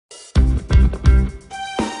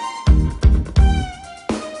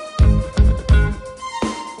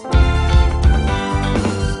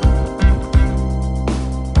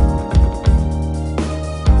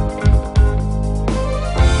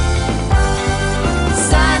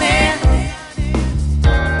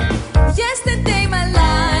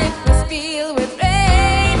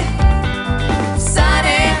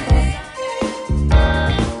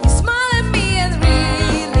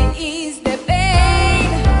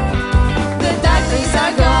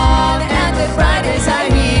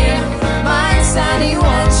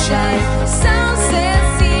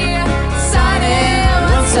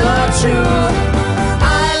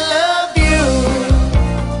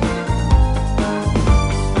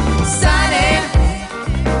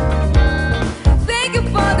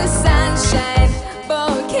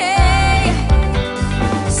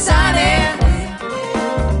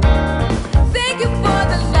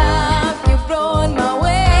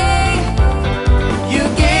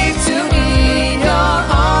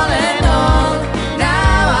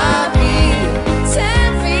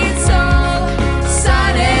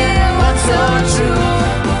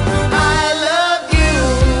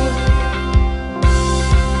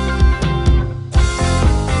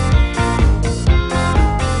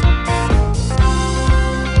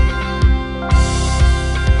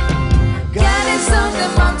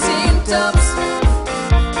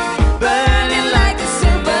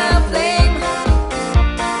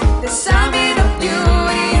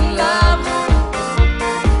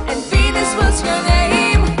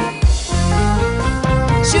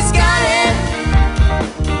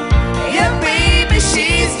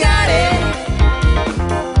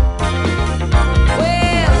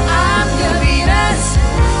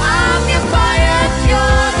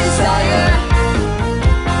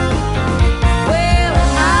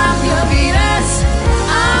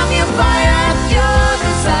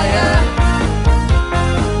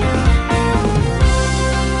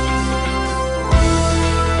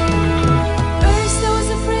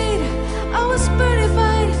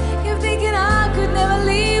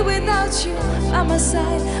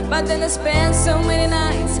but then I spent so many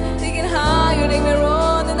nights thinking how you take me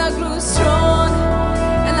wrong, and I grew strong,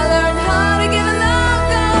 and I learned how to give a love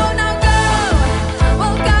go. Now go,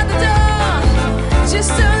 walk out the door, just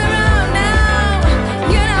turn around now.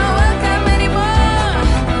 You're not welcome anymore.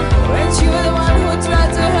 Weren't you the one who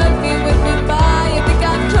tried to help me with goodbye? You think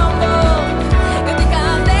I'd crumble? You think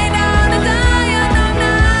I'd lay down and die on the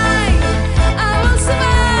night? I will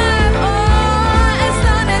survive. Oh, as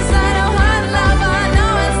long as I know how to love, I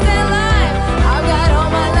know I'll stay alive. I've got all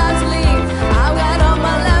my love to leave. I've got all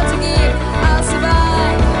my love to give. I'll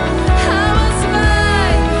survive. I will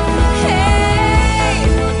survive. Hey.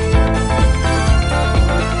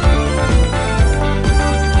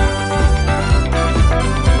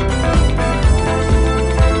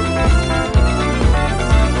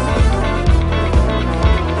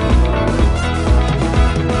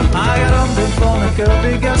 I got on the phone, a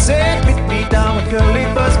curly girl said, meet me down with curly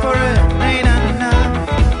bus for a na-na-na,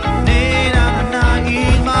 na-na-na.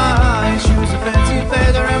 In my eyes, she was a fancy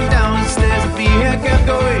feather. I'm down the stairs, the beer kept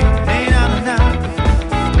going, na-na-na,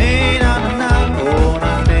 na-na-na, oh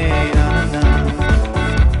na-na-na, na-na-na.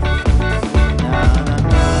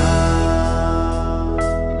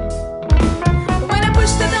 When I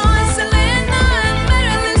push the door, it's Selena and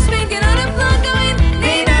Marilyn speaking on the floor going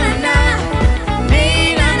na-na-na,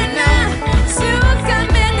 na-na-na. Sue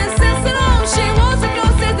come in and says hello. She was the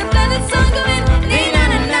closest and then it's all going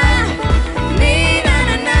na-na-na,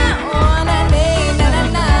 na-na-na, oh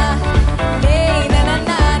na-na-na,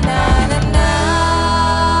 na-na-na, na-na-na.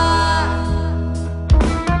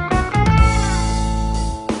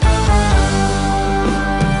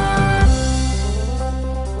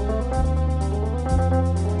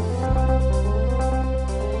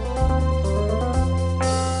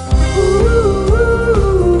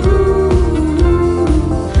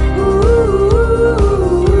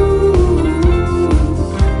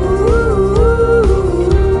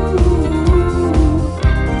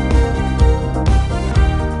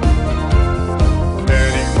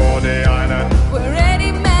 Heading for the island. We're ready,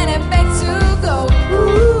 man, and back to go.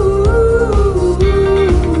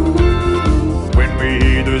 When we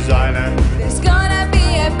hit this island, There's gonna be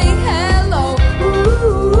a big hello.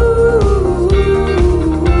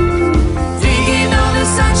 Taking all the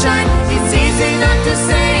sunshine, it's easy not to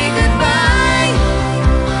say goodbye.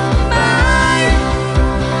 Bye,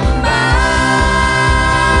 bye.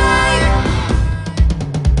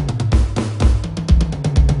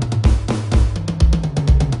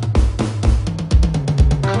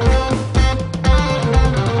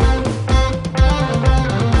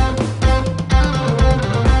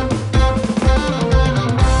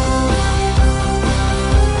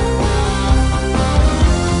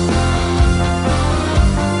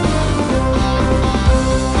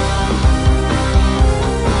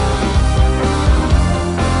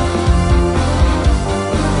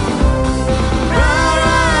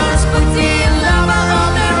 Riders, but the lover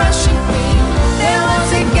of the Russian queen, they want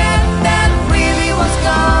to get that really was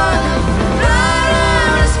gone.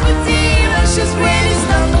 Riders, but the Russia's greatest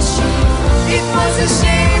love machine. It was a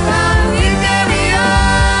shame how we carry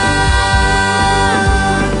on.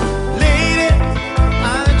 Lady,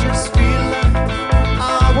 I just feel like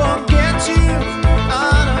I won't get you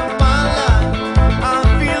out of my life. I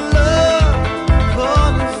feel love for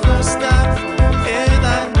the first time, and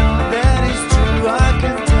I know that it's true. I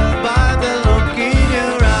can tell by the look in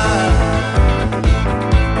your eye.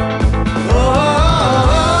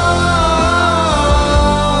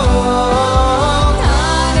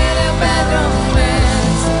 Not in a bad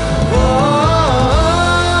romance.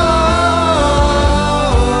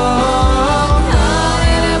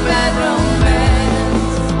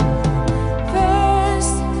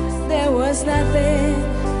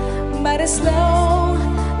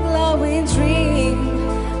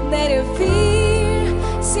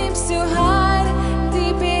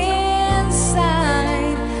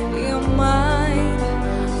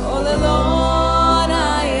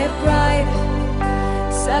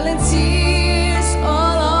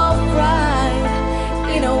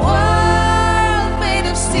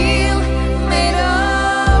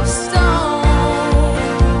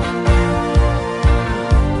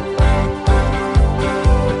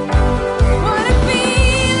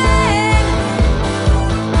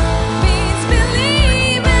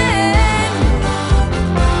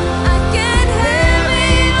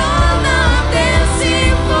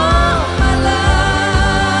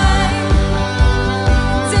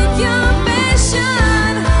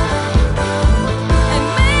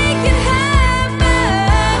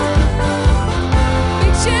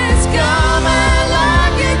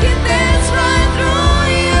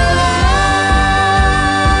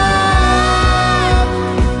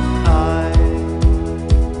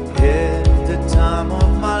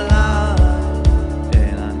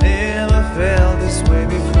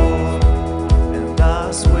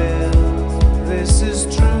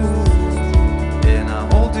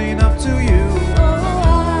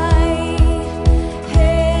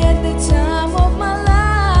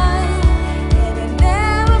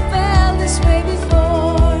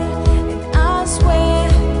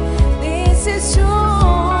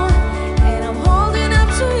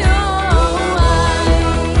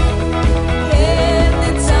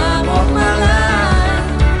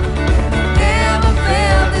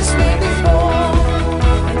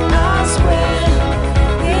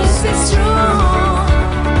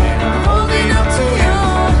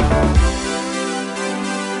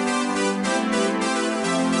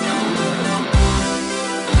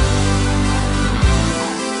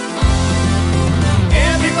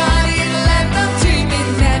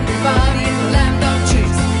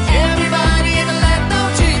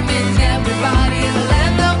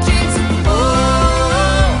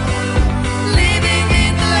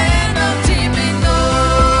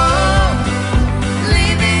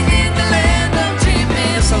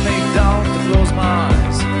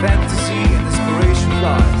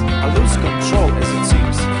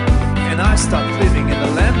 stop.